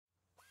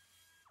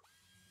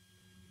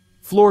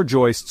Floor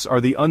joists are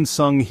the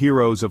unsung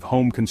heroes of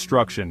home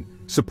construction,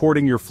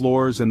 supporting your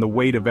floors and the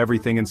weight of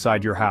everything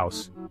inside your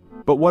house.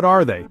 But what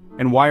are they,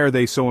 and why are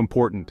they so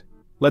important?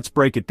 Let's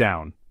break it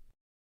down.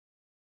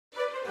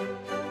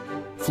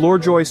 Floor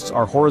joists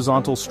are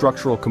horizontal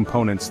structural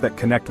components that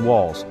connect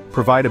walls,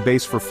 provide a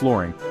base for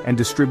flooring, and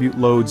distribute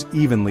loads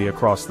evenly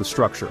across the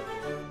structure.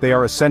 They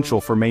are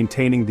essential for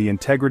maintaining the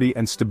integrity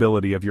and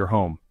stability of your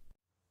home.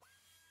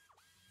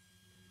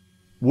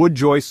 Wood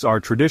joists are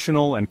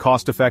traditional and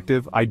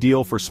cost-effective,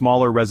 ideal for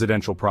smaller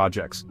residential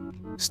projects.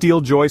 Steel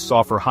joists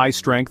offer high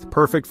strength,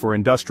 perfect for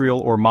industrial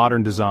or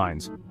modern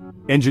designs.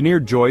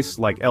 Engineered joists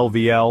like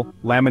LVL,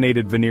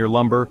 laminated veneer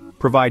lumber,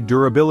 provide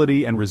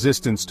durability and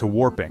resistance to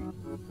warping.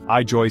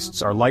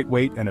 I-joists are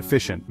lightweight and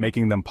efficient,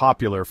 making them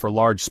popular for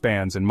large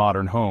spans in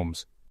modern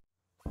homes.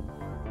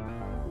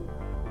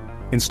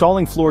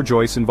 Installing floor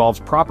joists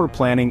involves proper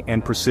planning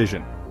and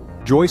precision.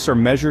 Joists are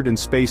measured and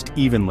spaced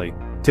evenly,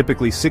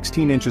 typically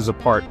 16 inches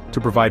apart,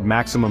 to provide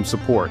maximum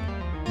support.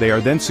 They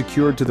are then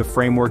secured to the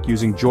framework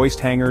using joist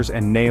hangers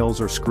and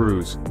nails or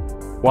screws.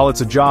 While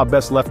it's a job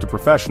best left to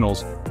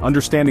professionals,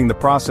 understanding the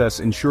process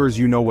ensures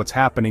you know what's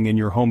happening in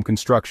your home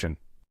construction.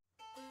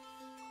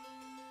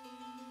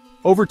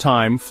 Over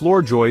time,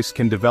 floor joists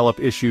can develop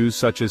issues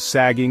such as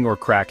sagging or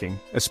cracking,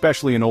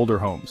 especially in older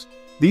homes.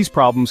 These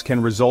problems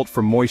can result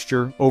from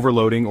moisture,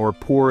 overloading, or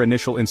poor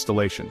initial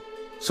installation.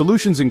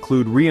 Solutions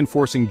include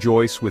reinforcing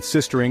joists with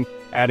sistering,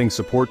 adding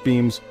support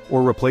beams,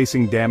 or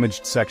replacing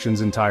damaged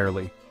sections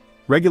entirely.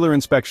 Regular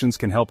inspections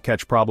can help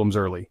catch problems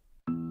early.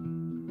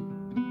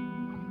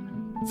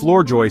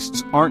 Floor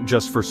joists aren't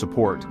just for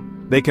support.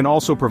 They can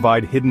also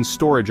provide hidden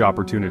storage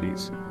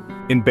opportunities.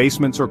 In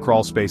basements or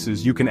crawl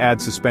spaces, you can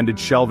add suspended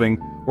shelving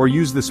or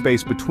use the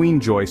space between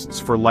joists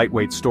for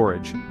lightweight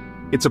storage.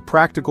 It's a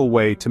practical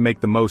way to make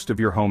the most of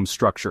your home's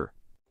structure.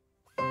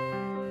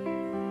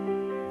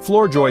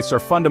 Floor joists are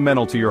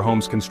fundamental to your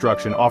home's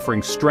construction,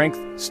 offering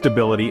strength,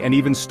 stability, and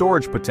even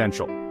storage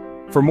potential.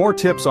 For more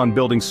tips on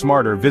building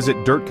smarter, visit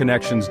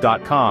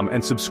dirtconnections.com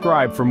and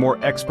subscribe for more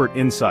expert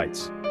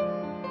insights.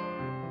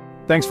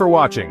 Thanks for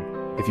watching.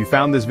 If you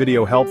found this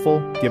video helpful,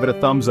 give it a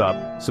thumbs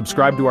up,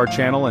 subscribe to our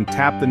channel, and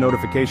tap the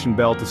notification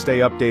bell to stay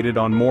updated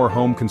on more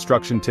home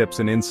construction tips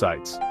and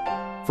insights.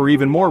 For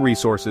even more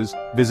resources,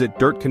 visit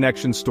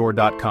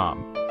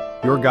dirtconnectionsstore.com.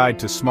 Your guide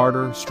to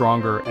smarter,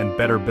 stronger, and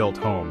better built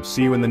homes.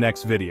 See you in the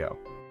next video.